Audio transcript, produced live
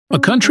A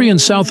country in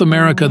South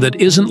America that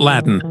isn't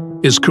Latin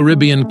is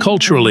Caribbean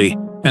culturally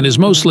and is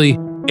mostly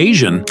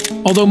Asian,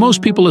 although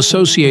most people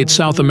associate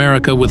South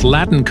America with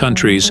Latin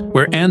countries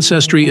where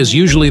ancestry is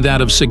usually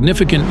that of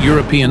significant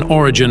European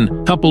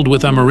origin coupled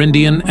with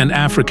Amerindian and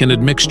African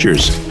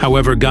admixtures.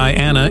 However,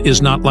 Guyana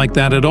is not like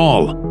that at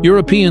all.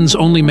 Europeans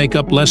only make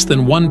up less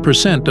than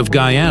 1% of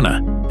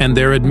Guyana, and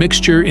their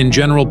admixture in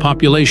general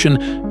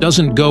population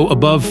doesn't go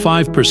above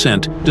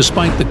 5%,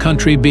 despite the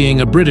country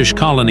being a British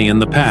colony in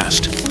the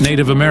past.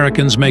 Native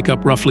Americans make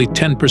up roughly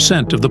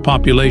 10% of the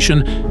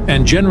population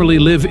and generally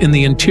live in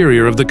the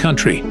interior of the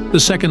country. The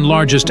second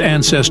largest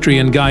ancestry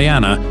in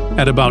Guyana,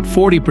 at about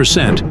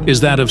 40%, is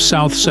that of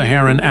South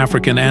Saharan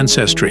African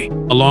ancestry.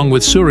 Along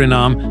with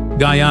Suriname,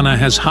 Guyana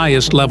has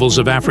highest levels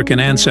of African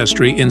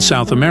ancestry in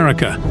South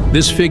America.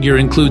 This figure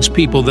includes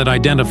people that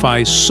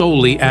identify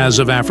solely as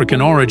of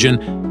African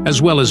origin,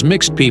 as well as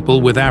mixed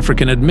people with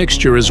African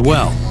admixture as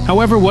well.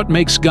 However, what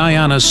makes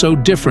Guyana so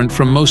different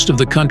from most of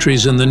the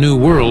countries in the New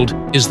World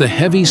is the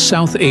heavy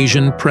South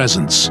Asian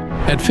presence.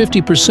 At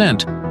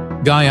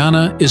 50%,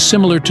 Guyana is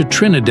similar to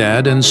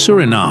Trinidad and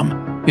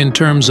Suriname in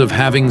terms of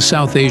having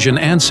South Asian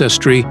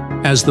ancestry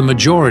as the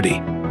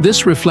majority.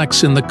 This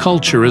reflects in the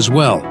culture as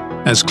well,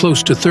 as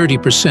close to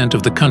 30%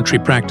 of the country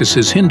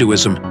practices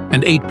Hinduism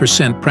and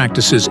 8%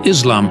 practices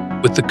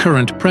Islam, with the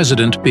current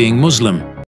president being Muslim.